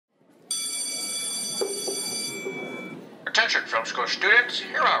Attention film school students,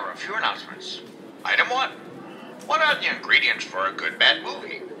 here are a few announcements. Item 1. What are the ingredients for a good bad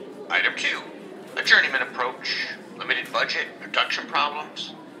movie? Item 2. A journeyman approach, limited budget, production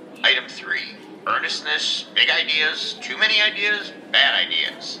problems. Item 3. Earnestness, big ideas, too many ideas, bad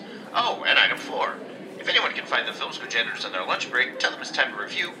ideas. Oh, and item 4. If anyone can find the film school janitors on their lunch break, tell them it's time to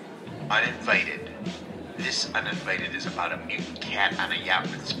review Uninvited. This Uninvited is about a mutant cat on a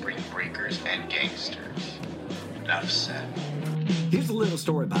yacht with spring breakers and gangsters. Enough said. Here's a little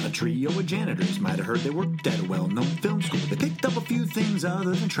story about a trio of janitors. Might have heard they worked at a well-known film school. They picked up a few things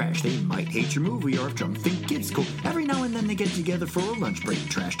other than trash. They might hate your movie or if drunk think it's cool. Every now and then they get together for a lunch break.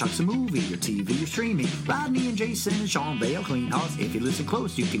 Trash talks a movie or TV or streaming. Rodney and Jason and Sean, they'll clean house. If you listen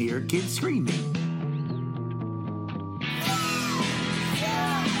close, you can hear kids screaming.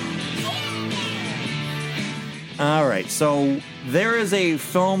 All right, so there is a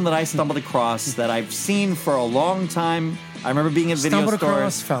film that I stumbled across that I've seen for a long time. I remember being in video Stumbled stores.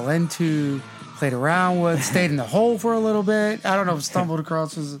 across, fell into, played around with, stayed in the hole for a little bit. I don't know if stumbled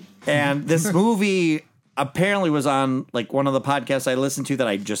across was... And this movie apparently was on like one of the podcasts I listened to that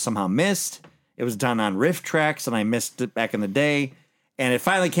I just somehow missed. It was done on Riff Tracks, and I missed it back in the day. And it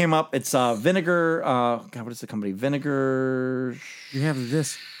finally came up. It's Vinegar. God, what is the company? Vinegar You have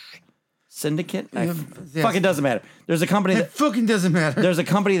this. Syndicate. Yes. Fuck, it doesn't matter. There's a company It that fucking doesn't matter. there's a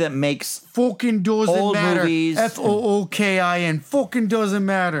company that makes Fucking doesn't old matter. movies. FOOKIN. Fucking doesn't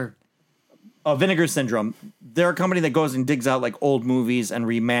matter. Vinegar Syndrome. They're a company that goes and digs out like old movies and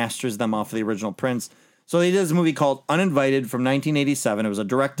remasters them off of the original prints. So they did this movie called Uninvited from 1987. It was a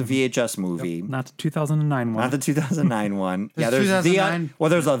direct-to-VHS movie. Not the 2009 one. Not the 2009 one. Yeah, there's 2009.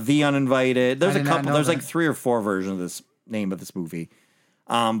 there's a The Uninvited. There's I a did not couple. know There's like that. 3 or 4 versions of this name of this movie.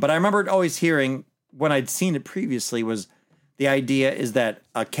 But I remember always hearing when I'd seen it previously was the idea is that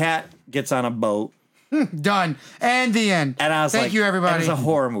a cat gets on a boat. Done. And the end. And I was Thank like, you, everybody. and it's a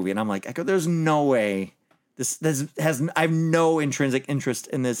horror movie, and I'm like, I go, there's no way this has. I have no intrinsic interest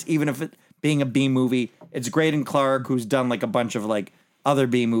in this, even if it being a B movie. It's Graydon Clark, who's done like a bunch of like other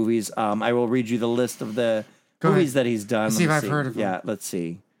B movies. I will read you the list of the movies that he's done. Let's see if I've heard of them. Yeah, let's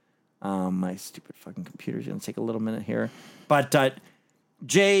see. My stupid fucking computer's gonna take a little minute here, but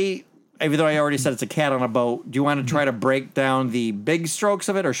Jay. Even though I already said it's a cat on a boat, do you want to try to break down the big strokes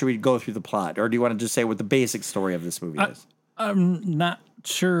of it, or should we go through the plot, or do you want to just say what the basic story of this movie is? I'm not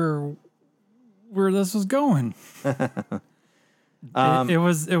sure where this was going. It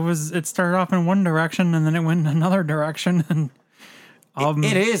started off in one direction and then it went in another direction, and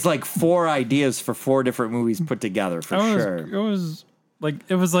It is like 4 ideas for 4 different movies put together for sure. It was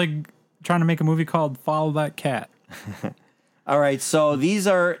like trying to make a movie called Follow That Cat. All right, so these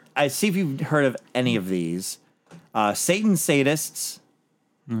are. I see if you've heard of any of these. Satan Sadists,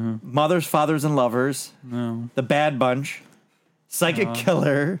 Mothers, Fathers, and Lovers, The Bad Bunch, Psychic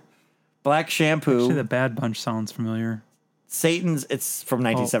Killer, Black Shampoo, Actually, the Bad Bunch sounds familiar. Satan's. It's from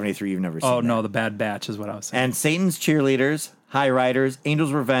 1973. You've never seen. Oh, that. no, the Bad Batch is what I was saying. And Satan's Cheerleaders, High Riders,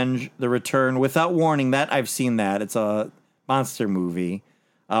 Angel's Revenge, The Return, Without Warning. That I've seen that. It's a monster movie.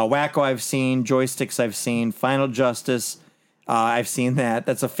 Wacko I've seen. Joysticks I've seen. Final Justice. I've seen that.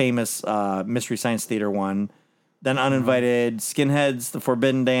 That's a famous Mystery Science Theater one. Then Uninvited, Skinheads, The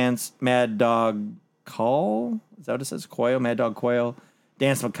Forbidden Dance, Mad Dog Call? Is that what it says? Coil? Mad Dog Coil?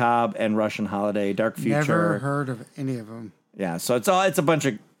 Dance Macabre, and Russian Holiday, Dark Future. Never heard of any of them. Yeah, so it's a bunch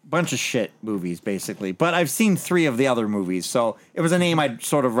of shit movies, basically. But I've seen 3 of the other movies, so it was a name I'd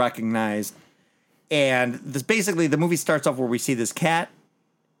sort of recognized. And this basically, the movie starts off where we see this cat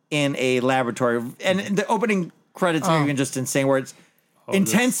in a laboratory. And the opening credits are even just insane, where it's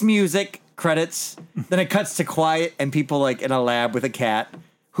intense music, credits, then it cuts to quiet and people like in a lab with a cat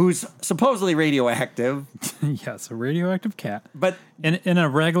who's supposedly radioactive. Yes, a radioactive cat. But in a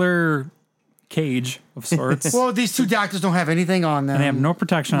regular cage of sorts. Well, these 2 doctors don't have anything on them. And they have no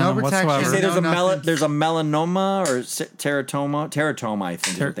protection on them protection. whatsoever. say nothing. there's a melanoma or teratoma, I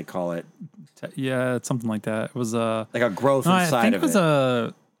think is what they call it. Yeah, it's something like that. It was a Like a growth no, I inside think of it was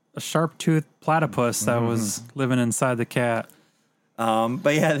a sharp-toothed platter-puss that was living inside the cat.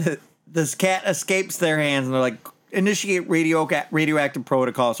 But yeah, this cat escapes their hands, and they're like, initiate radioactive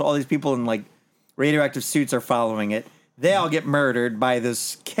protocol. So all these people in like radioactive suits are following it. They all get murdered by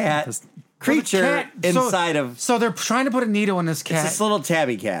this cat creature Cat- inside of. So they're trying to put a needle in this cat. It's this little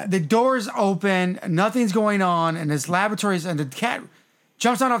tabby cat. The door's open, nothing's going on, and this laboratory's, and the cat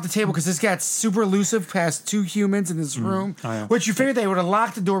jumps down off the table because this cat's super elusive past 2 humans in this room, which you figured they would have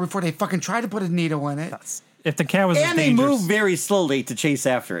locked the door before they fucking tried to put a needle in it. If the cat was And they dangerous, move very slowly to chase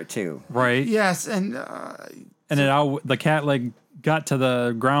after it too. right? Yes, and And the cat like got to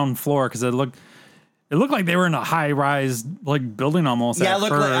the ground floor because it It looked like they were in a high-rise like building almost. Yeah, at it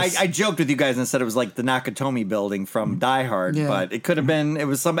looked first. like I joked with you guys and said it was like the Nakatomi building from Die Hard, Yeah. but it could have been. It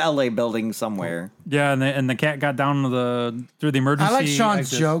was some LA building somewhere. Yeah, and the cat got down through the emergency. I like Sean's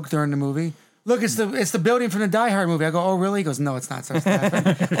exit. joke during the movie. Look, it's the building from the Die Hard movie. I go, oh really? He goes, no, it's not. So it's not.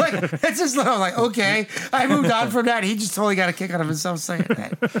 Like it's just like okay. I moved on from that. He just totally got a kick out of himself saying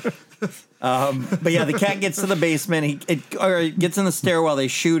that. But yeah, the cat gets to the basement. It gets in the stairwell. They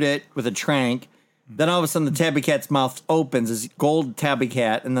shoot it with a trank. Then all of a sudden, the tabby cat's mouth opens. This gold tabby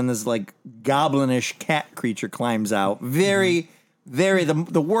cat, and then this like goblinish cat creature climbs out. Very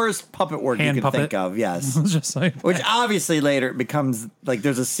the worst puppet work Hand you can puppet. think of. Yes, Just like which obviously later it becomes like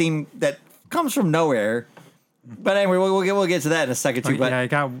there's a scene that comes from nowhere. But anyway, we'll get to that in a second too. But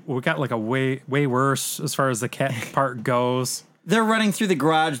yeah, we got like a way worse as far as the cat part goes. they're running through the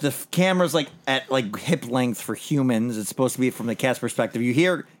garage. The camera's like at like hip length for humans. It's supposed to be from the cat's perspective. You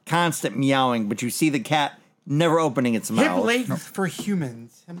hear constant meowing, but you see the cat never opening its mouth. Hip length for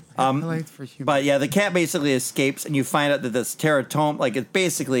humans. Hip length for humans. But yeah, the cat basically escapes, and you find out that this teratome, like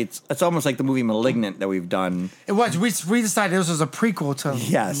it's almost like the movie *Malignant* that we've done, It was. We decided this was a prequel to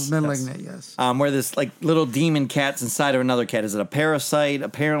Yes, *Malignant*. Yes. where this like little demon cat's inside of another cat. Is it a parasite?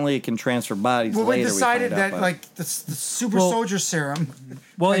 Apparently, it can transfer bodies. Well, later, we decided find out, that but- like the super soldier serum.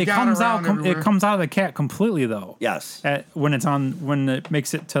 Well, like, it got comes around out. It everywhere. comes out of the cat completely though. yes, When it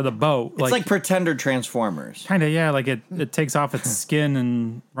makes it to the boat. it's like Pretender Transformers. kind of yeah, like it takes off its skin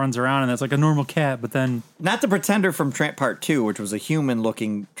and runs around, and it's like a normal cat. But then Not the Pretender from Part 2, which was a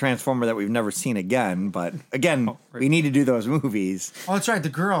human-looking Transformer that we've never seen again. But again, we need to do those movies. Oh, that's right. The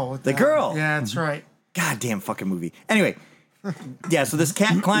girl. With The girl. Yeah, that's right. Goddamn fucking movie. Anyway, yeah. So this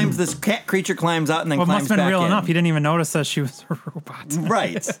cat creature climbs out and then well, it climbs must have been back real in. enough. He didn't even notice that she was a robot.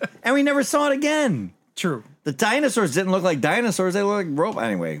 Right, and we never saw it again. True. The dinosaurs didn't look like dinosaurs; they looked like robots.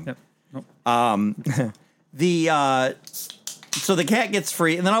 Anyway, Yep. Nope. so the cat gets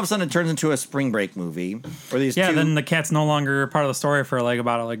free, and then all of a sudden it turns into a Spring Break movie. Where these Yeah. two, Then the cat's no longer part of the story for like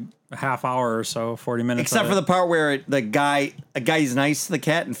about a half hour or so, 40 minutes. except of for it. the part where a guy's nice to the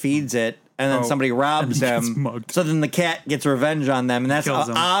cat and feeds it, and then Oh, somebody robs and he gets him. mugged. So then the cat gets revenge on them, and that's Kills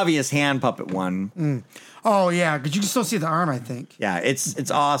an him. obvious hand puppet one. Oh yeah, because you can still see the arm. I think. Yeah, it's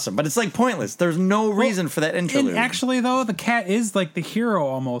awesome, but it's like pointless. There's no reason for that interlude. And actually, though, the cat is like the hero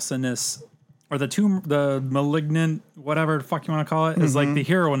almost in this, or the malignant, whatever the fuck you want to call it, is like the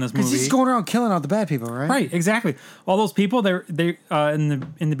hero in this movie. Because he's going around killing all the bad people, right? Right, exactly. All those people, they in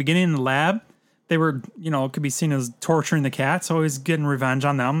the beginning in the lab, they were could be seen as torturing the cat, so he's getting revenge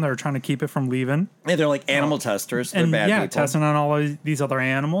on them. They're trying to keep it from leaving, Yeah, they're like animal testers. They're and bad yeah, people. testing on all of these other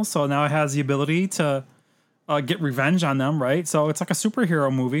animals. So now it has the ability to get revenge on them. Right, so it's like a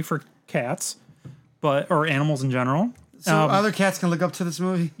superhero movie for cats, or animals in general. So other cats can look up to this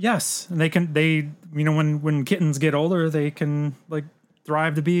movie. Yes, and they when kittens get older, they can like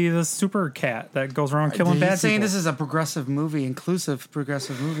thrive to be the super cat that goes around killing He's bad saying people. this is a progressive movie, inclusive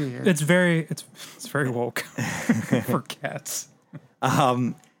progressive movie here. It's very woke for cats.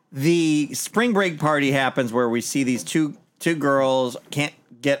 The Spring Break party happens where we see these two girls can't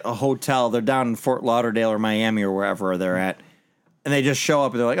get a hotel. They're down in Fort Lauderdale or Miami or wherever they're at. And they just show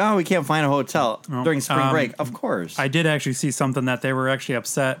up and they're like, oh, we can't find a hotel during spring break. Of course. I did actually see something that they were actually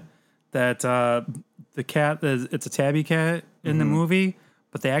upset that the cat, it's a tabby cat in the movie,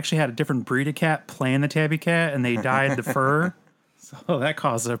 but they actually had a different breed of cat playing the tabby cat, and they dyed the fur. So that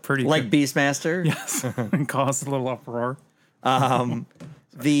caused a pretty like Beastmaster. yes, and caused a little uproar.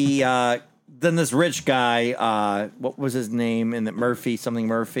 Then this rich guy, what was his name? And that Murphy.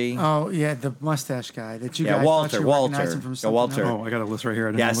 Oh yeah, the mustache guy that you Yeah, guys Walter, thought you Walter. recognized him from Yeah, something Walter. else. Oh, I got a list right here.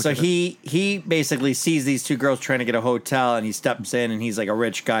 I didn't Yeah, look so at it. he basically sees these two girls trying to get a hotel, and he steps in, and he's like a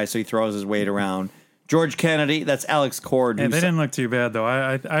rich guy, so he throws his weight around. George Kennedy, that's Alex Cord. Hey, they didn't look too bad though.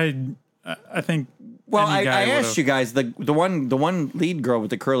 I think. Well, any I guy asked would've- you guys the one lead girl with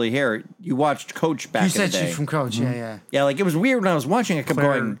the curly hair. You watched Coach back You in said the day. she's from Coach. Yeah, yeah. Yeah, like it was weird when I was watching. I kept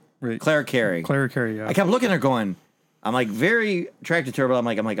Claire- going right. Claire Carey. Claire Carey. Yeah. I kept looking at her going. I'm like very attracted to her, but I'm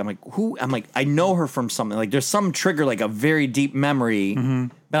like who? I'm like I know her from something. Like there's some trigger, like a very deep memory.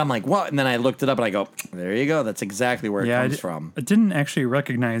 But I'm like what? And then I looked it up and I go, there you go. That's exactly where it Yeah, comes from. I didn't actually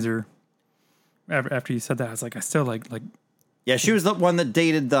recognize her. After you said that, I was like, I still like. Yeah, she was the one that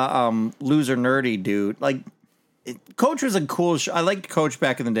dated the loser nerdy dude. Like Coach was a cool show. I liked Coach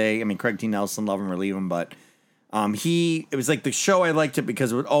back in the day. I mean, Craig T. Nelson, love him or leave him, but it was like the show. I liked it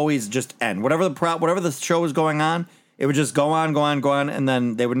because it would always just end. Whatever the show was going on, it would just go on, and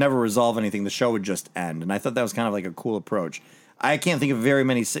then they would never resolve anything. The show would just end, and I thought that was kind of like a cool approach. I can't think of very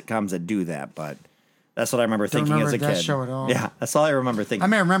many sitcoms that do that, but That's what I remember thinking remember as a that kid. show at all. Yeah, that's all I remember thinking. I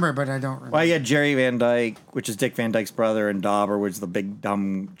may remember it, but I don't remember. Well, you had Jerry Van Dyke, which is Dick Van Dyke's brother, and Dauber was the big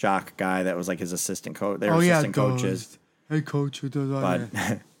dumb jock guy that was like his assistant coach. They were assistant coaches. Hey, coach, who does all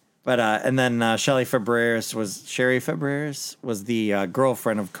But that? and then Sherry Fabreras was the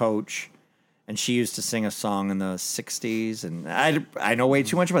girlfriend of Coach, and she used to sing a song in the '60s. And I know way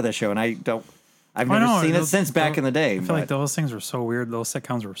too much about that show, and I've never seen it since back in the day. I feel like those things were so weird. Those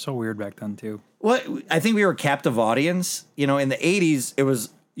sitcoms were so weird back then too. Well, I think we were a captive audience. You know, in the '80s, it was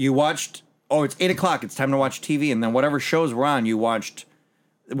you watched. Oh, it's 8 o'clock. It's time to watch TV, and then whatever shows were on, you watched.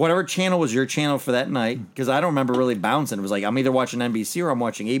 Whatever channel was your channel for that night, because I don't remember really bouncing. It was like I'm either watching NBC or I'm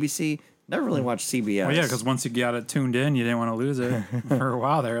watching ABC. Never really watched CBS. Well, yeah, because once you got it tuned in, you didn't want to lose it for a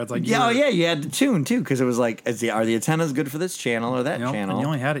while there. It's like you had to tune too, because it was like, are the antennas good for this channel or that channel? And you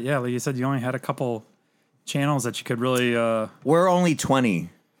only had it, like you said, you only had a couple channels that you could really. We're only 20.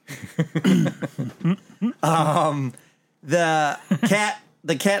 The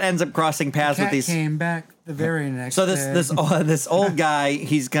cat ends up crossing paths with these. Came back the very next. So day. this old guy,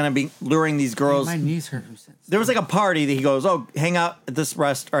 he's gonna be luring these girls. My knees hurt from since. There was like a party that he goes, oh, hang out at this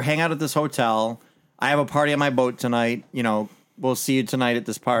hang out at this hotel. I have a party on my boat tonight. You know, we'll see you tonight at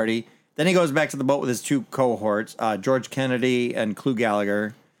this party. Then he goes back to the boat with his two cohorts, George Kennedy and Clu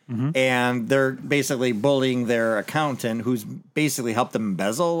Gallagher. Mm-hmm. And they're basically bullying their accountant, who's basically helped them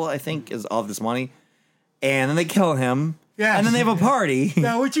embezzle, I think, is all of this money. And then they kill him. Yeah. And then they have a party.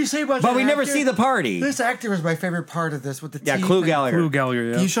 Now, what'd you say about But we never see the party. This actor was my favorite part of this with the teeth. Clu Gallagher. Clu Gallagher,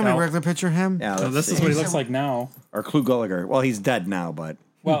 yeah. Can you show me a regular picture of him? Yeah, this is what he looks like now. Or Clu Gallagher. Well, he's dead now, but...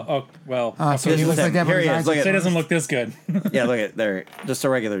 So he looks like that. Here he is. Look at, he doesn't look this good. Yeah, look at there. Just a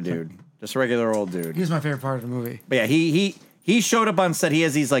regular dude. Just a regular old dude. He was my favorite part of the movie. But yeah, he showed up on set. He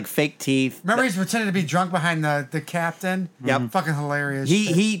has these like fake teeth. Remember, he's pretending to be drunk behind the captain. Yep, fucking hilarious.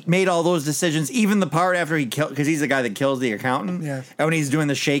 He made all those decisions. Even the part after he killed, because he's the guy that kills the accountant. Yes. And when he's doing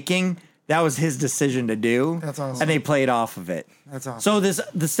the shaking, that was his decision to do. That's awesome. And they played off of it. That's awesome. So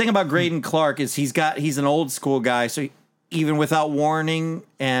this thing about Graydon Clark is he's an old school guy. So even without warning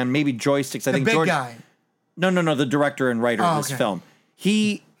and maybe joysticks, I think big George. Guy. No, the director and writer of this film.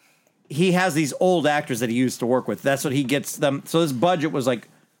 He has these old actors that he used to work with. That's what he gets them. So this budget was like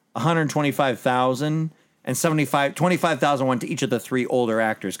 $125,000 and $25,000 went to each of the three older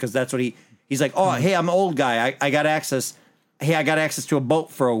actors, because that's what he's like. Oh, hey, I'm an old guy. I got access. Hey, I got access to a boat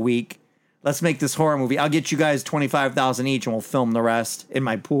for a week. Let's make this horror movie. I'll get you guys $25,000 each, and we'll film the rest in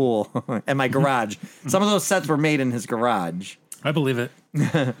my pool and my garage. Some of those sets were made in his garage. I believe it.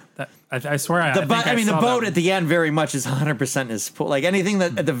 I swear. The boat at the end very much is 100% his pool. Like anything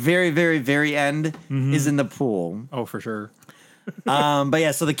that at the very, very, very end is in the pool. Oh, for sure. But yeah,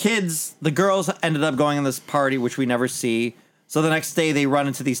 so the girls ended up going on this party, which we never see. So the next day they run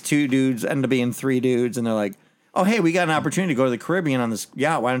into these two dudes, end up being three dudes, and they're like, oh, hey, we got an opportunity to go to the Caribbean on this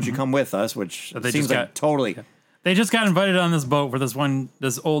yacht. Why don't you come with us? Which seems like totally. Yeah. They just got invited on this boat for this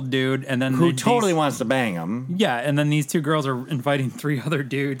old dude, and then who totally wants to bang him. Yeah, and then these two girls are inviting three other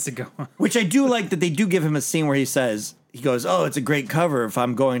dudes to go. Which I do like that they do give him a scene where he goes, oh, it's a great cover if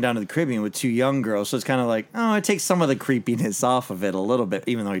I'm going down to the Caribbean with two young girls. So it's kind of like, oh, it takes some of the creepiness off of it a little bit,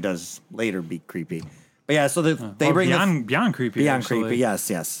 even though he does later be creepy. But yeah, so they bring beyond creepy. Beyond creepy, yes,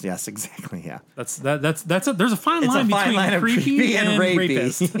 exactly, yeah. That's it. There's a fine line between creepy and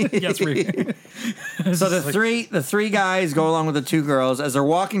rapist. Yes, rapey. So the three guys go along with the two girls as they're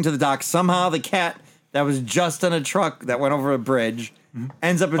walking to the dock. Somehow the cat that was just in a truck that went over a bridge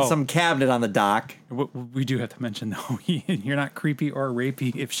ends up in some cabinet on the dock. We do have to mention though, you're not creepy or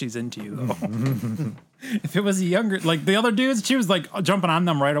rapey if she's into you though. If it was a younger, like the other dudes, she was like jumping on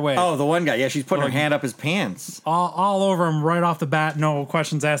them right away. Oh, the one guy, yeah, she's putting her hand up his pants, all over him right off the bat. No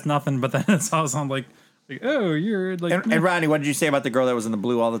questions asked, nothing. But then it's all sound like, oh, you're like. And Rodney, what did you say about the girl that was in the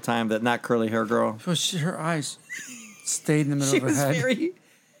blue all the time? That not curly hair girl. Her eyes stayed in the middle of her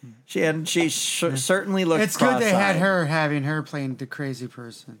head. She certainly looked. It's good they had her having her playing the crazy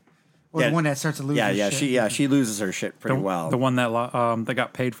person. Or the one that starts to lose. her shit. She loses her shit pretty well. The one that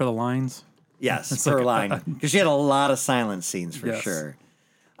got paid for the lines. Yes, it's her line. Because she had a lot of silent scenes for sure.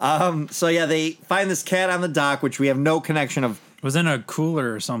 So yeah, they find this cat on the dock, which we have no connection of. It was in a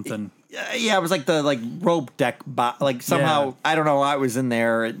cooler or something. Yeah, it was like the rope deck, like somehow I don't know why it was in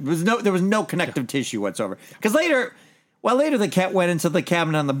there. There was no connective tissue whatsoever. Because later the cat went into the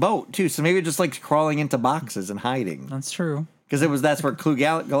cabinet on the boat too, so maybe it just like crawling into boxes and hiding. That's true. Because that's where Clu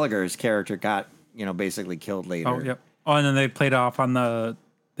Gallagher's character got basically killed later. Oh yep. Oh, and then they played off on the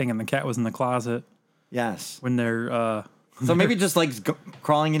thing, and the cat was in the closet. Yes. When they're so maybe just like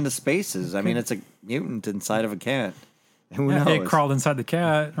crawling into spaces. I mean, it's a mutant inside of a cat. Who knows? It crawled inside the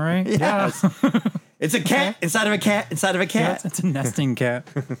cat, right? Yes. It's a cat inside of a cat inside of a cat. It's a nesting cat.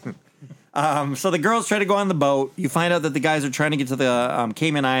 So the girls try to go on the boat. You find out that the guys are trying to get to the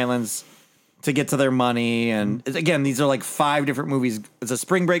Cayman Islands to get to their money. And again, these are like 5 different movies. It's a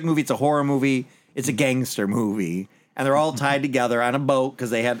spring break movie. It's a horror movie. It's a gangster movie. And they're all tied together on a boat because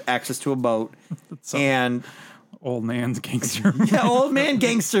they had access to a boat. And old man's gangster. yeah, old man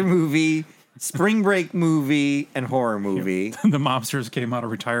gangster movie, spring break movie, and horror movie. The mobsters came out of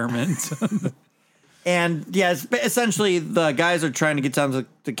retirement. And yes, essentially the guys are trying to get down to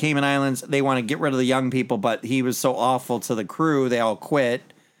the Cayman Islands. They want to get rid of the young people, but he was so awful to the crew, they all quit.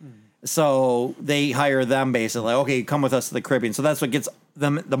 So they hire them basically. Okay, come with us to the Caribbean. So that's what gets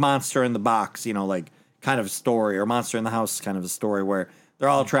them the monster in the box, like kind of story, or monster in the house kind of a story where they're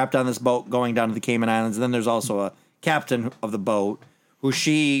all trapped on this boat going down to the Cayman Islands. And then there's also a captain of the boat who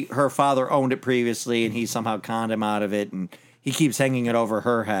her father owned it previously, and he somehow conned him out of it, and he keeps hanging it over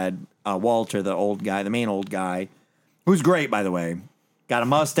her head. Walter, the old guy, the main old guy, who's great, by the way. Got a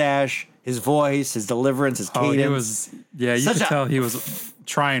mustache, his voice, his deliverance, his cadence. You could tell he was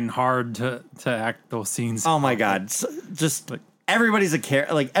trying hard to act those scenes. Oh my God. Just everybody's a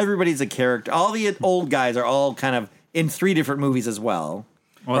character. Everybody's a character. All the old guys are all kind of in 3 different movies as well.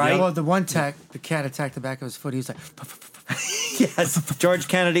 Right? Well, the one the cat attacked the back of his foot. He was like, yes. George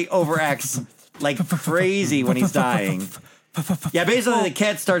Kennedy overacts like crazy when he's dying. Yeah, basically the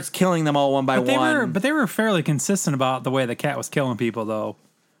cat starts killing them all one by one. But they were fairly consistent about the way the cat was killing people, though.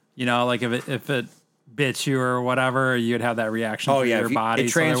 Like if it bit you or whatever, you'd have that reaction through your body. It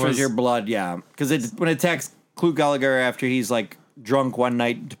transfers your blood, yeah. Because when it attacks Clue Gallagher after he's like drunk one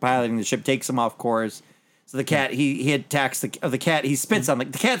night piloting the ship, takes him off course. So the cat, he attacks the cat. He spits on the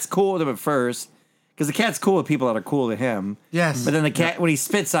cat's cool with him at first. Because the cat's cool with people that are cool to him. Yes. But then the cat, when he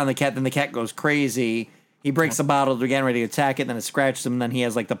spits on the cat, then the cat goes crazy. He breaks the bottle to get ready to attack it, then it scratches him, and then he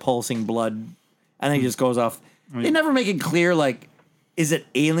has like the pulsing blood, and then he just goes off. They never make it clear, is it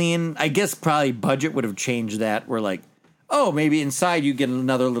alien? I guess probably budget would have changed that, where maybe inside you get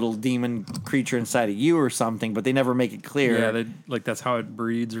another little demon creature inside of you or something, but they never make it clear. Yeah, that's how it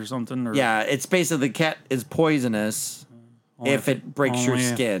breeds or something. Or yeah, it's basically the cat is poisonous if it breaks your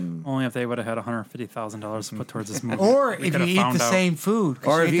skin. Only if they would have had $150,000 to put towards this movie. or if you eat the same food.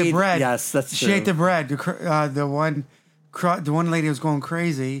 Or if you ate the eat, bread. yes, that's true. She ate the bread. The one lady was going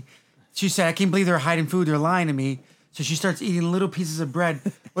crazy. She said, "I can't believe they're hiding food. They're lying to me." So she starts eating little pieces of bread,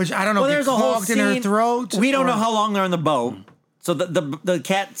 which I don't know. Well, if there's a whole clogged in her scene. throat. We don't know how long they're on the boat. So the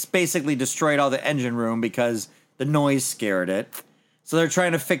cat's basically destroyed all the engine room because the noise scared it. So they're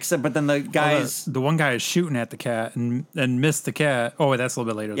trying to fix it, but then the guys... the one guy is shooting at the cat and missed the cat. Oh, wait, that's a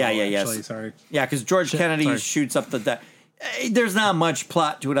little bit later. Yes. Sorry. Yeah, because George Kennedy shoots up there's not much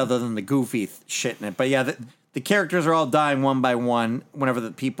plot to it other than the goofy shit in it. But yeah, the characters are all dying one by one whenever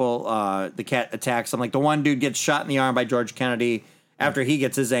the the cat attacks them. Like the one dude gets shot in the arm by George Kennedy after he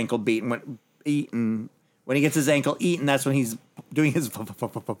gets his ankle eaten. When he gets his ankle eaten, that's when he's doing his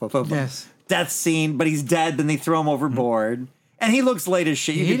death scene, but he's dead. Then they throw him overboard. And he looks late as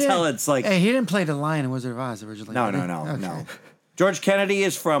shit. You can tell it's like... Hey, he didn't play the lion in Wizard of Oz originally. No. George Kennedy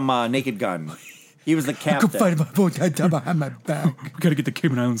is from Naked Gun. He was the captain. I could fight my boat behind my back. We got to get the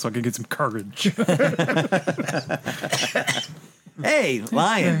Cayman Islands so I can get some courage. Hey,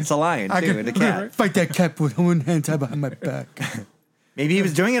 lion. It's a lion, too, and a cat. Fight that cat with one hand tied behind my back. Maybe he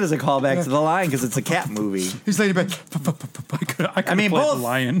was doing it as a callback to the Lion because it's a cat movie. He's laying back. I mean, both the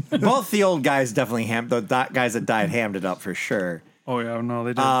lion. both the old guys definitely the guys that died hammed it up for sure. Oh yeah, no,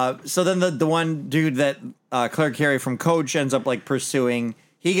 they did. So then the one dude that Claire Carey from Coach ends up pursuing.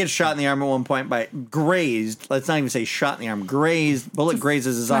 He gets shot in the arm at one point by grazed. Let's not even say shot in the arm. Grazed. Bullet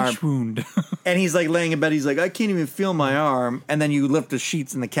grazes his arm. Wound. And he's laying in bed. He's like, I can't even feel my arm. And then you lift the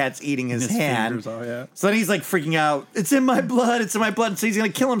sheets and the cat's eating his hand. Fingers, yeah. So then he's freaking out. It's in my blood. It's in my blood. And so he's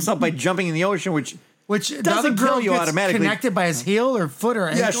going to kill himself by jumping in the ocean, which doesn't kill you automatically. Connected by his heel or foot or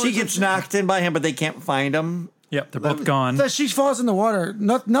ankle. Yeah, she gets knocked in by him, but they can't find him. Yep, they're both gone. So she falls in the water.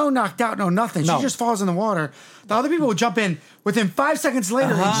 No knocked out, no nothing. No. She just falls in the water. The other people will jump in within 5 seconds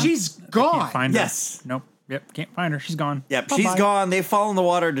later, and she's gone. Can't find her. Yes. Nope. Yep, can't find her. She's gone. Yep, Bye-bye. she's gone. They fall in the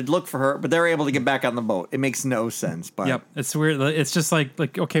water to look for her, but they're able to get back on the boat. It makes no sense. But Yep, it's weird. It's just like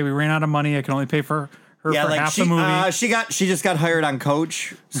okay, we ran out of money. I can only pay for her for half the movie. She just got hired on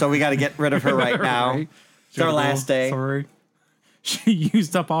Coach, so we got to get rid of her right now. Right. It's our last day. Sorry. She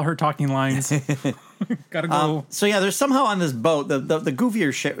used up all her talking lines. Gotta go. So yeah, there's somehow on this boat, the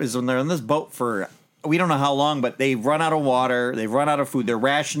goofier shit is when they're on this boat for, we don't know how long, but they've run out of water, they've run out of food, they're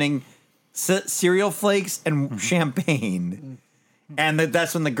rationing cereal flakes and champagne. And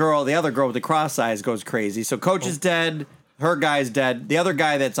that's when the other girl with the cross eyes goes crazy. So Coach is dead, her guy's dead. The other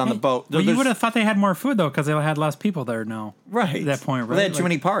guy that's on the boat. But you would have thought they had more food though, because they had less people there now. right At that point, right? Well, they had too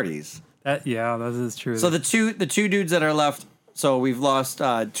many parties. That is true. So the two dudes that are left. So we've lost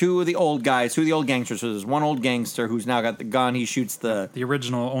two of the old guys, two of the old gangsters. So there's one old gangster who's now got the gun. He shoots the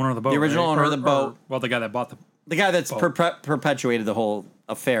original owner of the boat. The original owner of the boat. Well, the guy that bought the guy that's perpetuated the whole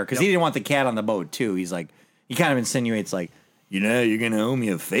affair because he didn't want the cat on the boat too. He's like, he kind of insinuates like, you're gonna owe me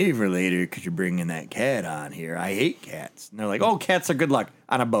a favor later because you're bringing that cat on here. I hate cats. And they're like, oh, cats are good luck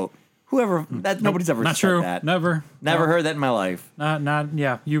on a boat. Whoever nobody's ever not said true. that. Never Heard that in my life.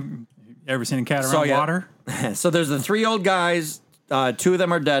 You ever seen a cat around water? So there's the three old guys. Two of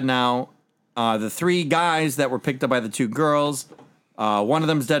them are dead now. The three guys that were picked up by the two girls. One of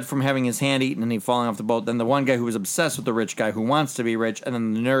them's dead from having his hand eaten and he falling off the boat. Then the one guy who was obsessed with the rich guy who wants to be rich, and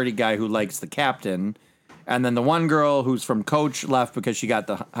then the nerdy guy who likes the captain. And then the one girl who's from Coach left because she got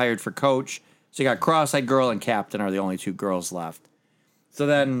hired for Coach. So you got Cross-Eyed Girl and Captain are the only two girls left. So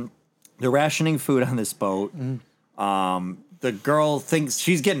then they're rationing food on this boat. The girl thinks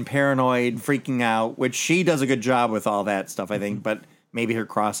she's getting paranoid, freaking out, which she does a good job with all that stuff, I think. But maybe her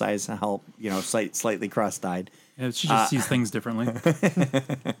cross eyes help, slightly cross-eyed. Yeah, she just sees things differently.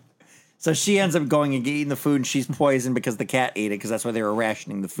 So she ends up going and eating the food, and she's poisoned because the cat ate it, because that's why they were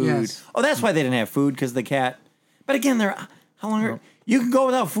rationing the food. Yes. Oh, that's why they didn't have food, because the cat. But again, how long? You can go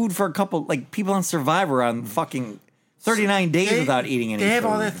without food for a couple, like people on Survivor on fucking 39 days without eating any food. They have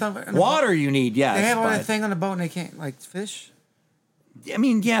all that stuff. Water you need, yes. They have all that thing on the boat, and they can't, like, fish? I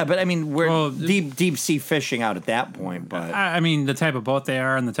mean, yeah, but I mean, we're deep sea fishing out at that point. But I mean, the type of boat they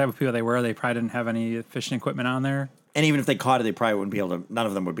are and the type of people they were, they probably didn't have any fishing equipment on there. And even if they caught it, they probably wouldn't be able to. None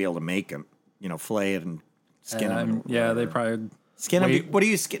of them would be able to make them. Fillet it and skin it. Yeah, they probably skin them. What do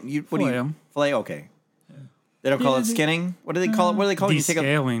you skin? What do you them. fillet? Okay. They don't call it skinning. What do they call it? What do they call it?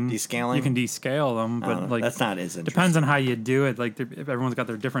 Descaling. Descaling. You can descale them, but like that's not as interesting. Depends on how you do it. Like everyone's got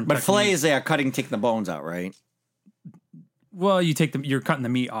their different. But techniques. fillet is cutting, taking the bones out, right? Well, you're cutting the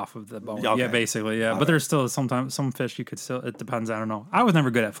meat off of the bone. Okay. Yeah, basically, yeah. Okay. But there's still sometimes some fish you could still. It depends. I don't know. I was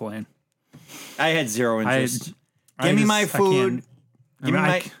never good at filleting. I had zero interest. Give me my I food. Give me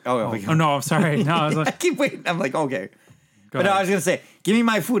my. Oh no! I'm sorry. No, I was I like, keep waiting. I'm like, okay. Go No, ahead. I was gonna say, give me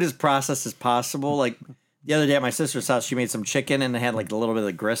my food as processed as possible. Like the other day at my sister's house, she made some chicken and it had like a little bit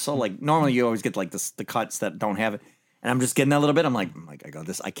of gristle. Like normally you always get like the cuts that don't have it, and I'm just getting that little bit. I'm like, I go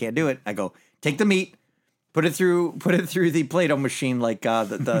this. I can't do it. I go take the meat. Put it through the Play-Doh machine like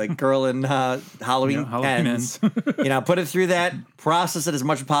the girl in Halloween Ends. Put it through that. Process it as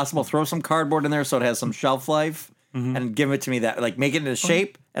much as possible. Throw some cardboard in there so it has some shelf life, and give it to me that. Like make it into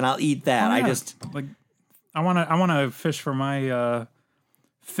shape, and I'll eat that. yeah. I just like I want to fish for my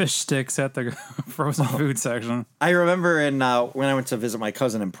fish sticks at the frozen food section. I remember when I went to visit my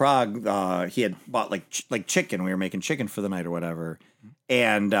cousin in Prague, he had bought like chicken. We were making chicken for the night or whatever.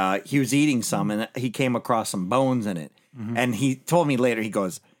 And he was eating some, and he came across some bones in it. And he told me later, he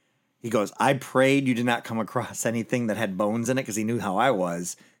goes, I prayed you did not come across anything that had bones in it because he knew how I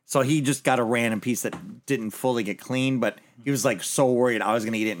was. So he just got a random piece that didn't fully get clean, but he was like so worried I was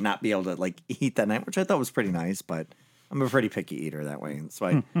going to eat it and not be able to like eat that night, which I thought was pretty nice. But I'm a pretty picky eater that way,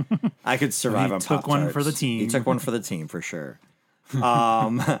 so I could survive on Pop-Tarts. Took one for the team. He took one for the team for sure.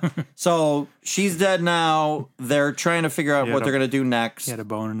 So she's dead now. They're trying to figure out what they're going to do next. He had a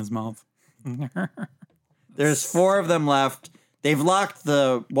bone in his mouth. There's 4 of them left. They've locked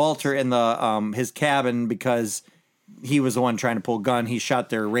the Walter in the his cabin because he was the one trying to pull gun. He shot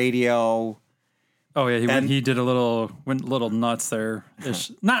their radio. Oh yeah, he did went a little nuts there.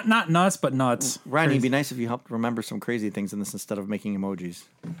 Not nuts, but nuts. Ryan, it'd be nice if you helped remember some crazy things in this instead of making emojis.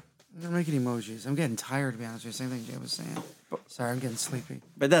 I'm not making emojis. I'm getting tired, to be honest with you. Same thing Jay was saying. Sorry, I'm getting sleepy.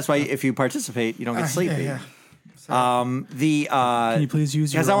 But that's why if you participate, you don't get sleepy. Yeah. Can you please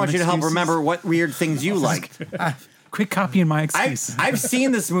use your because I want own you to help excuses? remember what weird things you like. Quit copying my excuse. I've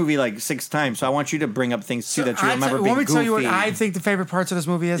seen this movie like 6 times, so I want you to bring up things too that you remember being Let me goofy. tell you what I think the favorite parts of this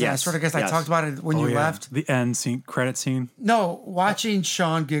movie is. And I Yes, sort of guess I yes. talked about it when you left. The end scene, credit scene. No, watching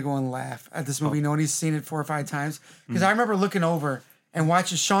Sean giggle and laugh at this movie, knowing he's seen it 4 or 5 times. Because I remember looking over and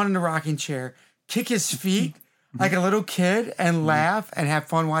watching Sean in the rocking chair kick his feet like a little kid and laugh and have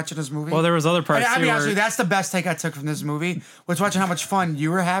fun watching this movie. Well, there was other parts And I'll too. be honest where- with you, that's the best take I took from this movie, was watching how much fun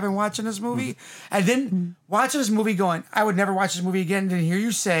you were having watching this movie. And then watching this movie going, I would never watch this movie again. And then hear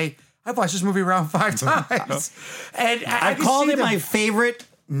you say, I've watched this movie around 5 times. And I can called see it my favorite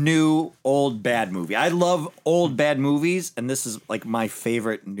new old bad movie. I love old bad movies, and this is like my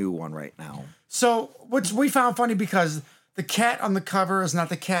favorite new one right now. So, which we found funny because the cat on the cover is not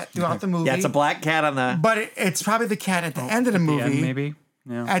the cat throughout the movie. Yeah, it's a black cat on the. But it's probably the cat at the end of the movie. end, maybe.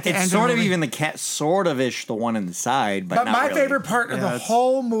 Yeah. At the end It's of sort the of movie. even the cat, sort of ish, the one in the side, but But not my really. favorite part of the it's-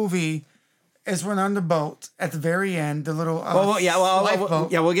 whole movie is when on the boat at the very end, the little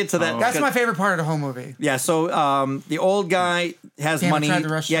lifeboat. We'll get to that. That's my favorite part of the whole movie. Yeah, so the old guy has Damn, I money. tried to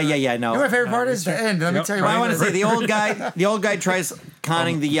rush Yeah, through yeah, it. yeah. You No, know my favorite part is the end. Let me Yep. tell you. Well, I what want to it is. say the old guy tries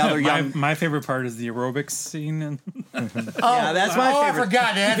conning the other young. My favorite part is the aerobics scene. And Yeah, that's my I favorite.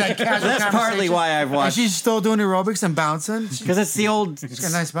 forgot. They had that casual That's partly conversation. why I've And watched, she's still doing aerobics and bouncing. She's because it's the old. got a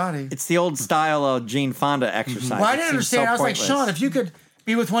nice body. It's the old style of Jane Fonda exercise. Well, I It didn't seems understand. so I was like, pointless. Sean, if you could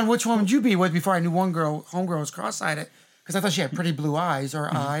be with one, which one would you be with? Before I knew homegirl was cross-eyed. Because I thought she had pretty blue eyes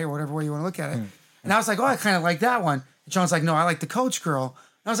or eye or whatever way you want to look at it. And I was like, oh, I kind of like that one. And Sean's like, no, I like the coach girl.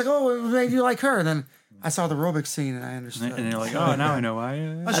 And I was like, oh, maybe you like her. And then I saw the aerobics scene and I understood. and you're like, oh, now I know why.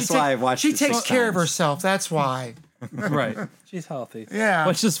 Well, That's why I watched She it takes six care of times. herself. That's why. Right. She's healthy. Yeah. Well,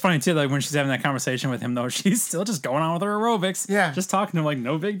 it's just funny, too, like when she's having that conversation with him, though, she's still just going on with her aerobics. Yeah. Just talking to him like,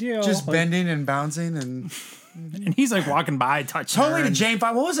 no big deal. Just Like, bending and bouncing and And he's like walking by, touching her. totally to and- Jane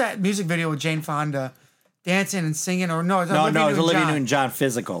Fonda. What was that music video with Jane Fonda dancing and singing? Or no, it's No, Olivia it's Olivia Newton-John. Newton-John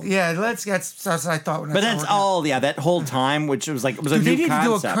physical. Yeah, that's what I thought. When I But saw that's her. all. Yeah, that whole time, which was like it was a Dude, they new need to do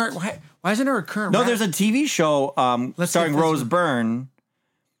a concept. current. Why isn't there a current? No, rap- there's a TV show Let's starring get this Rose one. Byrne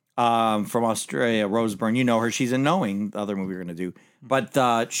from Australia. Rose Byrne, you know her. She's in Knowing, the other movie we're gonna do.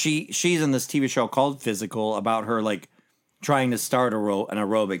 But she's in this TV show called Physical about her like trying to start an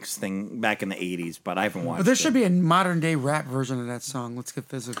aerobics thing back in the 80s. But I haven't watched. But there it. should be a modern day rap version of that song. Let's get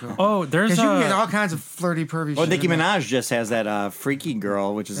physical. Oh, there's Because you can get a. all kinds of flirty, pervy. Well, shit Nicki in there. Minaj just has that Freaky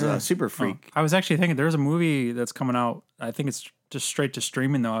Girl, which is a super freak. I was actually thinking there's a movie that's coming out. I think it's just straight to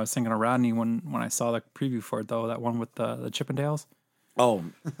streaming, though. I was thinking of Rodney when I saw the preview for it, though. That one with the Chippendales. Oh,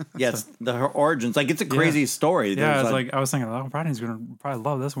 yes, her origins. Like it's a crazy story. Yeah, There's, I was thinking, oh, Rodney's going to probably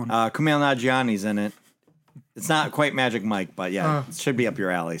love this one. Kumail Nanjiani's in it. It's not quite Magic Mike, but yeah, it should be up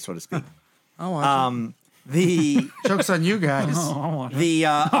your alley, so to speak. I'll watch The it. Joke's on you guys. I'll watch it. the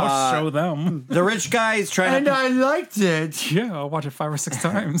I'll show them. the rich guy is trying And to I liked it. Yeah, I'll watch it 5 or 6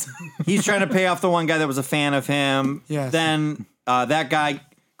 times. he's trying to pay off the one guy that was a fan of him. Yes. Then that guy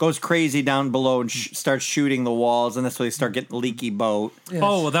goes crazy down below and starts shooting the walls, and that's where they start getting the leaky boat. Yes.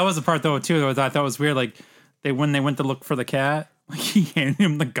 Oh, well, that was the part though too. That I thought was weird. Like when they went to look for the cat, like he handed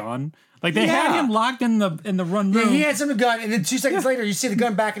him the gun. Like they had Yeah. him locked in the run Yeah, room. he hands him a gun, and then 2 seconds later, you see the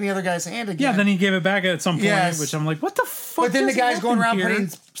gun back in the other guy's hand again. Yeah, then he gave it back at some point, Yes. which I'm like, what the fuck? But then the just guy's going around happened here?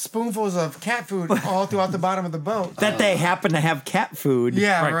 putting spoonfuls of cat food all throughout the bottom of the boat. That they happen to have cat food.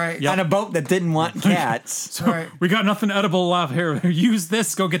 Yeah, Right. right. Yep. On a boat that didn't want cats. Right. We got nothing edible left here. Use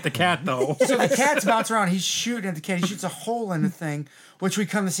this. Go get the cat though. So the cat's bounce around. He's shooting at the cat. He shoots a hole in the thing, which we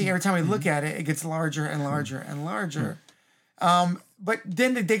come to see every time we look at it. It gets larger and larger and larger. But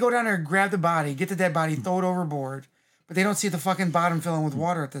then they go down there and grab the body, get the dead body, throw it overboard. But they don't see the fucking bottom filling with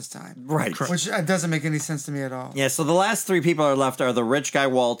water at this time. Right. Which doesn't make any sense to me at all. Yeah, so the last 3 people are left are the rich guy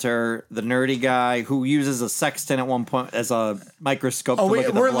Walter, the nerdy guy who uses a sextant at one point as a microscope to Oh, look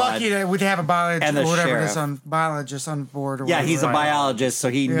at the we're blood. lucky that we'd have a biologist And the or whatever it is sheriff. on biologist on board. Or Yeah, whatever. he's a Right. biologist, so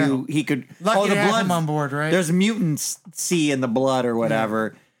he Yeah. knew he could. Lucky the to have blood him on board, right? There's mutant C in the blood or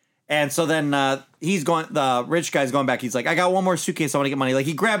whatever, and so then he's going. The rich guy's going back. He's like, I got one more suitcase. I want to get money. Like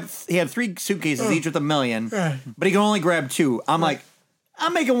he had 3 suitcases, each with $1 million, but he can only grab 2. I'm like,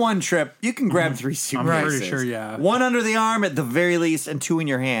 I'm making one trip. You can grab 3 suitcases. I'm pretty sure, yeah. One under the arm at the very least, and 2 in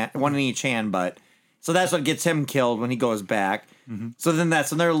your hand, 1 in each hand. But so that's what gets him killed when he goes back. So then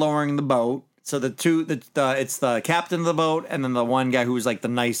that's when they're lowering the boat. So it's the captain of the boat, and then the one guy who's like the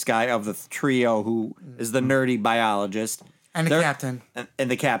nice guy of the trio, who is the nerdy biologist, And the They're- captain.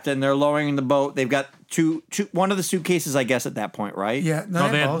 and the captain. They're lowering the boat. They've got two one of the suitcases, I guess, at that point, right? Yeah. No,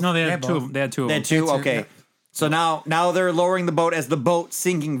 they had, both. no, they had two. both. They had 2 of They them. had 2. That's it, Okay. yeah. So now they're lowering the boat as the boat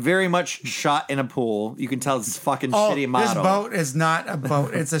sinking, very much shot in a pool. You can tell it's fucking Oh, shitty model. this boat is not a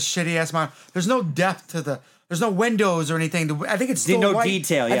boat. It's a shitty ass model. There's no depth to the. There's no windows or anything. I think it's still no white.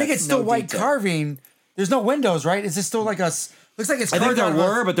 detail, I think yes, it's still no white detail. carving. There's no windows, right? Is it still like a? Looks like it's I think carved there out of a-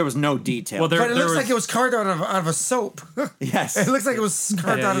 were, but there was no detail. Well, there- But it looks was- like it was carved out of a soap. yes. It looks like it was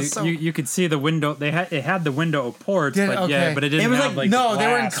carved out Yeah, of soap. you could see the window. It had the window ports, Did it? but Okay. but it didn't It was have like- like no, they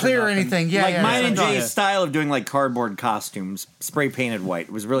weren't glass clear or nothing. anything. Yeah, like yeah, mine yeah. and Jay's Yeah. style of doing like cardboard costumes, spray painted white.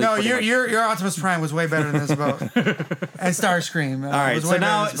 It was really No, pretty much- your Optimus Prime was way better than this boat. And Starscream. All right,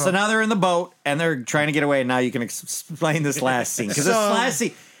 so now they're in the boat and they're trying to get away. And now you can explain this last scene because this So- last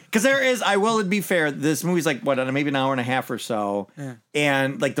scene, because there is. I will be fair. This movie's like what, maybe an hour and a half or so,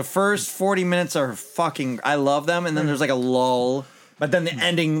 and like the first 40 minutes are fucking. I love them, and then there's like a lull, but then the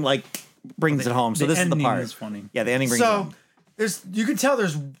ending like brings it home. So the this is the ending part. is funny. Yeah, the ending brings it So home. you can tell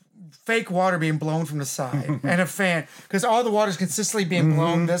there's fake water being blown from the side and a fan because all the water's consistently being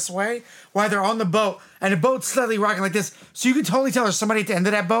blown this way while they're on the boat and the boat's slightly rocking like this. So you can totally tell there's somebody at the end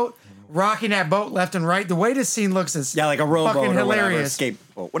of that boat rocking that boat left and right. The way this scene looks is like a rowboat fucking or whatever, hilarious. escape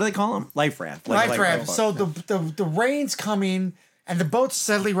boat. What do they call them? Life raft. Life raft. So the rain's coming and the boat's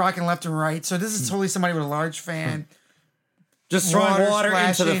steadily rocking left and right. So this is totally somebody with a large fan. Just throwing water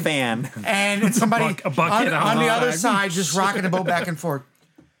into the splashing, fan. And it's somebody A bucket on the other side. side just rocking the boat back and forth.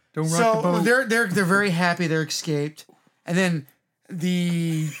 Don't rock the So boat. they're very happy they're escaped. And then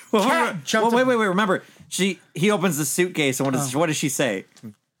the cat jumped Wait. Remember, he opens the suitcase and what does she say?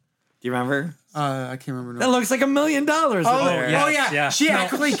 Do you remember? I can't remember. That looks like $1 million. Oh, there. yeah. She No.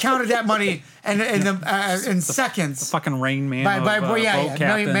 actually counted that money in seconds. Fucking Rain Man. By of, $1 captains.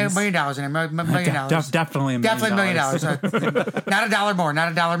 million in there. $1 million. Definitely $1 million. Definitely $1 million. Not $1 more.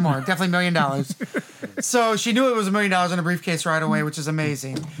 Not $1 more. Definitely $1 million. So she knew it was $1 million in a briefcase right away, which is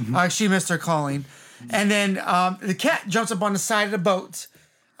amazing. She missed her calling. And then the cat jumps up on the side of the boat.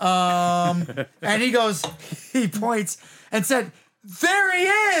 And he points and said, "There he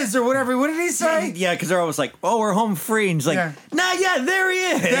is," or whatever. What did he say? Yeah, because they're always like, "Oh, we're home free," and he's like, Yeah. "Nah, yeah, there he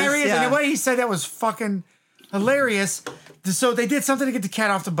is." There he is. Yeah. And the way he said that was fucking hilarious. So they did something to get the cat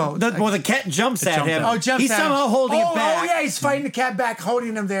off the boat. The cat jumps at him. jumped jumps He's at him. somehow holding it back. Oh, yeah, he's fighting the cat back,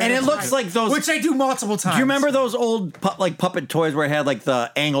 holding him there. And it That's looks like those- Which they do multiple times. Do you remember those old puppet toys where it had like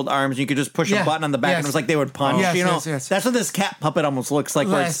the angled arms? And you could just push Yeah. a button on the back, and Yes. it was like they would punch. Yes, you know, yes. that's what this cat puppet almost looks like.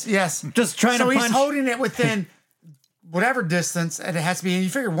 where it's Yes. just trying so to punch. he's holding it within whatever distance, and it has to be. And you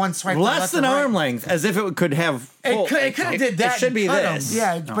figure one swipe to the less left than or right. arm length, as if it could have. It could have did that. It should and be cut him. this.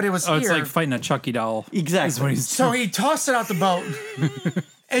 Yeah, but it was Oh, here. it's like fighting a Chucky doll. Exactly. Is what he's So he tossed it out the boat.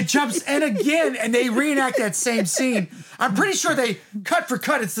 It jumps in again, and they reenact that same scene. I'm pretty sure they cut for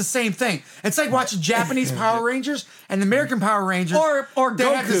cut. It's the same thing. It's like watching Japanese Power Rangers and the American Power Rangers, or they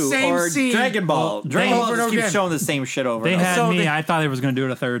have the Goku same or scene. Dragon Ball. Dragon over Ball and just over keeps again. showing the same shit over. They and over. had So me. they- I thought they was going to do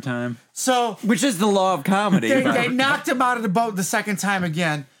it a third time. So Which is the law of comedy. they knocked him out of the boat the second time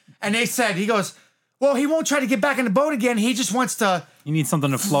again, and they said he goes, "Well, he won't try to get back in the boat again. He just wants to You need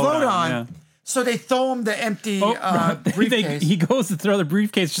something to float, float on. on." Yeah. So they throw him the empty Oh, briefcase. he goes to throw the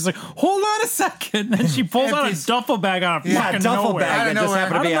briefcase. She's like, "Hold on a second." Then she pulls out a Empties. duffel bag out of Yeah, fucking duffel nowhere. bag Out of that just nowhere.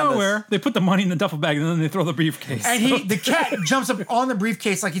 happened to Out be of on this. nowhere, they put the money in the duffel bag and then they throw the briefcase. And the cat jumps up on the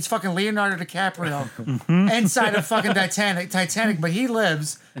briefcase like he's fucking Leonardo DiCaprio inside of fucking Titanic, but he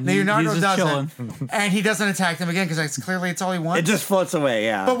lives. Leonardo he's just doesn't, and he doesn't attack them again because it's all he wants. It just floats away.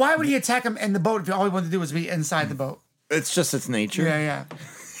 Yeah, but why would he attack him in the boat if all he wanted to do was be inside the boat? it's just its nature. Yeah.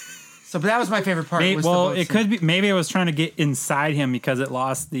 So, but that was my favorite part. was the Well, boat it scene. could be. Maybe it was trying to get inside him because it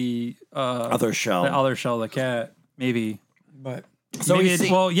lost the Other shell. the other shell, of the cat. Maybe. But So Maybe we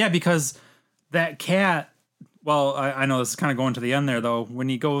see- well, yeah, because that cat. Well, I know this is kind of going to the end there though. When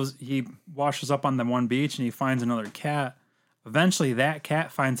he washes up on the one beach and he finds another cat. Eventually, that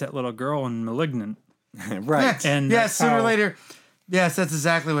cat finds that little girl in *Malignant*. right. And yes, that's sooner or how- later. Yes, that's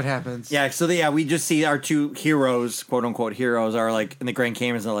exactly what happens. Yeah, so we just see our two heroes, quote unquote heroes, are like in the Grand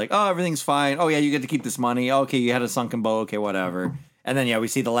Caymans. They're like, "Oh, everything's fine. Oh yeah, you get to keep this money. Okay, you had a sunken boat. Okay, whatever." And then we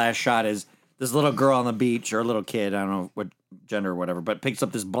see the last shot is this little girl on the beach or a little kid. I don't know what gender or whatever, but picks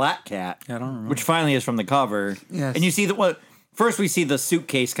up this black cat, Yeah, I don't remember. which finally is from the cover. Yes. And you see first we see the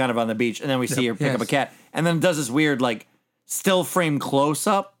suitcase kind of on the beach, and then we see her pick up a Yes. cat, and then it does this weird like still frame close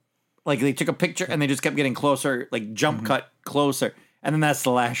up. Like they took a picture and they just kept getting closer, like jump cut closer, and then that's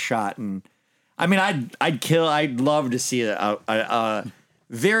the last shot. And I mean, I'd love to see a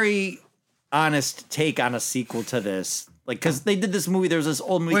very honest take on a sequel to this, like because they did this movie. There's this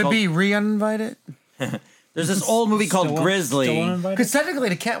old movie Would it called be re-uninvited? there's this old movie called Still Grizzly. uninvited? Because technically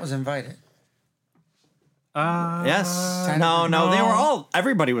the cat was invited. Yes, no,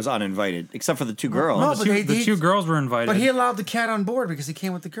 everybody was uninvited except for the two girls. No, The but two girls were invited. But he allowed the cat on board because he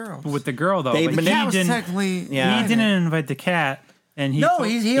came with the girls. with the girl though. They- but but he then cat was didn't. technically Yeah. He didn't invite the cat, and he No, told-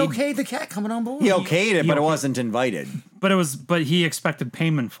 he okayed the cat coming on board. He okayed it, but it okayed- wasn't invited. But he expected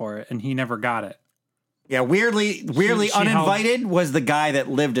payment for it, and he never got it. Yeah, weirdly she uninvited was the guy that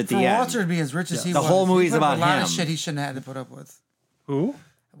lived at the For end. Walter to be as rich as he The was, whole he movie's put up about a lot him. of shit he shouldn't have had to put up with. Who?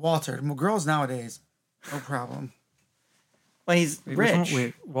 Walter, girls nowadays, no problem. Well, he's rich.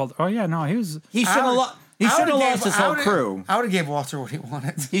 Wait, well, oh yeah, no, he was. He shouldn't have I lost would've his gave- whole I would've- crew. I would have gave Walter what he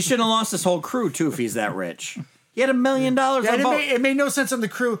wanted. He shouldn't have lost his whole crew too if he's that rich. He had $1 million on Yeah, a boat. it made no sense on the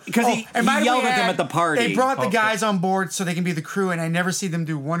crew Because he and by the yelled way, at them at the party. They brought the Okay. guys on board so they can be the crew, and I never see them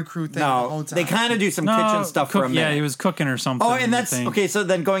do one crew thing the whole No, time. they kind of do some No, kitchen stuff for a minute. Yeah, he was cooking or something. Oh, and that's I think. okay. So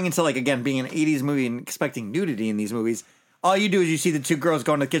then going into like again being an '80s movie and expecting nudity in these movies, all you do is you see the two girls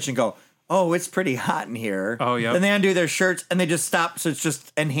go in the kitchen, and go, oh, it's pretty hot in here. Oh, yeah. Then they undo their shirts and they just stop, so it's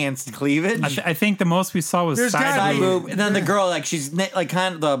just enhanced cleavage. I think the most we saw was There's side gotta Side be- boob. boob. And then the girl, like she's like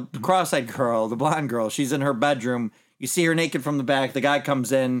kind of the cross-eyed girl, the blonde girl. She's in her bedroom. You see her naked from the back. The guy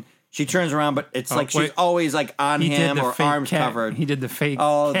comes in. She turns around, but it's like she's wait. always like on He did him the or fake arms cat. covered. He did the fake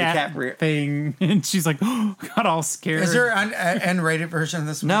Oh, the cat, cat re- thing, and she's like, got all scared. Is there an N-rated version of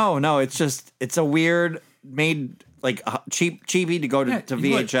this? No, it's a weird made like cheapy to go to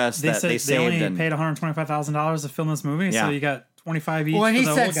VHS that they they saved. only And paid $125,000 to film this movie, Yeah. so you got 25 each. Well, and he for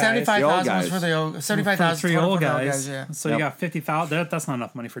the said old guys. 75,000 was guys. for the old, For 75,000 three total old for the old guys. Yeah. So Yep. you got 50,000. That's not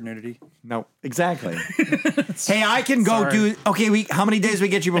enough money for nudity. no, exactly. Hey, I can go Sorry. do. Okay, how many days we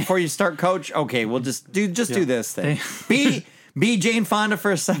get you before you start, Coach? Okay, we'll just do this thing. Be Jane Fonda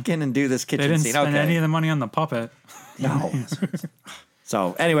for a second and do this They kitchen didn't scene. spend Okay, any of the money on the puppet. no.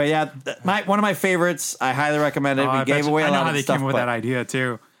 So anyway, yeah, one of my favorites. I highly recommend it. Oh, We I gave bet away you, a I know lot how of they stuff. came up with but- that idea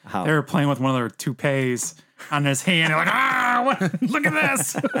too. How? They were playing with one of their toupees on his hand. They're like, what? Look at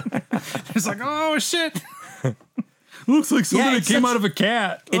this. It's like, oh shit. Looks like something Yeah, that it's came such- out of a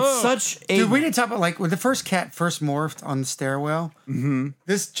cat. It's Ugh. such a Dude, we didn't talk about like when the first cat first morphed on the stairwell. Mm-hmm.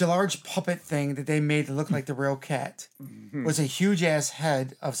 This large puppet thing that they made to look like the real cat was a huge ass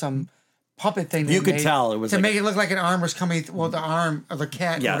head of some puppet thing. They You could made tell it was to like- make it look like an arm was coming. Well, the arm of the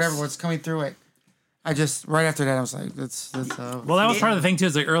cat, Yes. or whatever, was coming through it. I just right after that, I was like, "That's." Well, that was part of the thing too.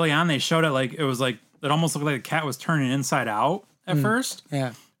 Is like early on they showed it like it was like it almost looked like the cat was turning inside out at first.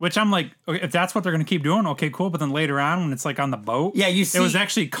 Yeah. Which I'm like, okay, if that's what they're gonna keep doing, okay, cool. But then later on, when it's like on the boat, Yeah, you it was see-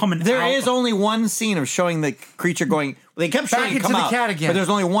 actually coming. There out. is only one scene of showing the creature going. They kept showing Back it into come the out, cat again. but there's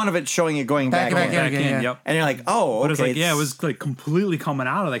only one of it showing it going back, Back in. in. back in. yeah. Yep. And you're like, oh, okay. But it was like, yeah, it it's- was like completely coming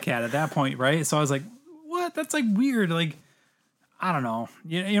out of the cat at that point, right? So I was like, what? That's like weird. Like, I don't know.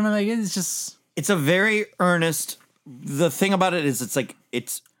 You know, like it's just. It's a very earnest. The thing about it is, it's like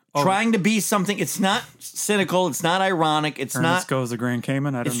it's Oh. trying to be something. It's not cynical. It's not ironic. It's Ernest not. Goes to Grand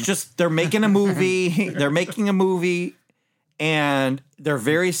Cayman. I don't It's know. just they're making a movie. They're making a movie, and they're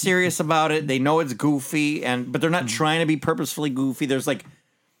very serious about it. They know it's goofy, but they're not trying to be purposefully goofy. There's like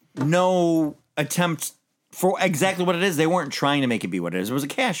no attempt for exactly what it is. They weren't trying to make it be what it is. It was a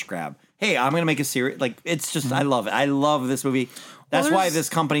cash grab. Hey, I'm gonna make a series. Like it's just, I love it. I love this movie. That's why there's- this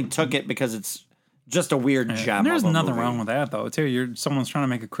company took it, because it's just a weird gem. And there's of a nothing movie. wrong with that though, too. Someone's trying to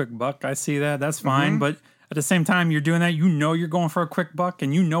make a quick buck. I see that. That's Mm-hmm. fine. But at the same time, you're doing that. You know, you're going for a quick buck,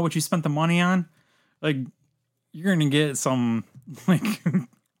 and you know what you spent the money on. Like, you're gonna get some like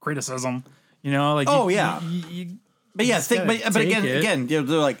criticism. You know, like Oh, yeah. you But yeah, just gotta but take again, it.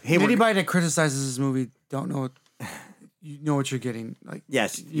 they're like, hey, we're, Anybody that criticizes this movie don't know what you know what you're getting. Like,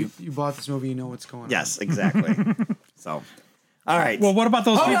 yes, you bought this movie, you know what's going on. yes, exactly. So, all right. Well, what about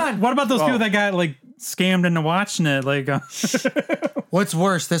those? Hold People, on. what about those Oh. people that got like scammed into watching it? Like, What's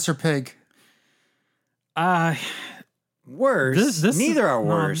worse, this or Pig? worse. this Neither are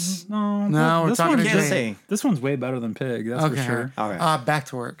worse. No, we're this talking one- to Can't Jay. say. This one's way better than Pig. That's Okay, for sure. All right. Back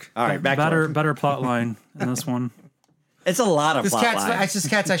to work. All right. Back to better, work. better plot line in this one. It's a lot of This plot cat's lines. this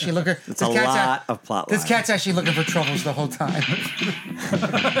cat's actually looking. It's a lot of plot This lines. cat's actually looking for troubles the whole time.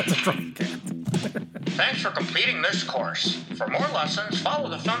 Thanks for completing this course. For more lessons, follow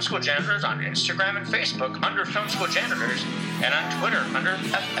the Film School Janitors on Instagram and Facebook under Film School Janitors and on Twitter under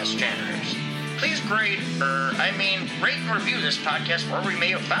FS Janitors. Please rate and review this podcast wherever you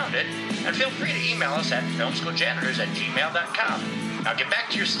may have found it, and feel free to email us at filmschooljanitors@gmail.com. Now get back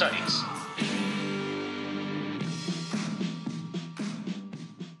to your studies.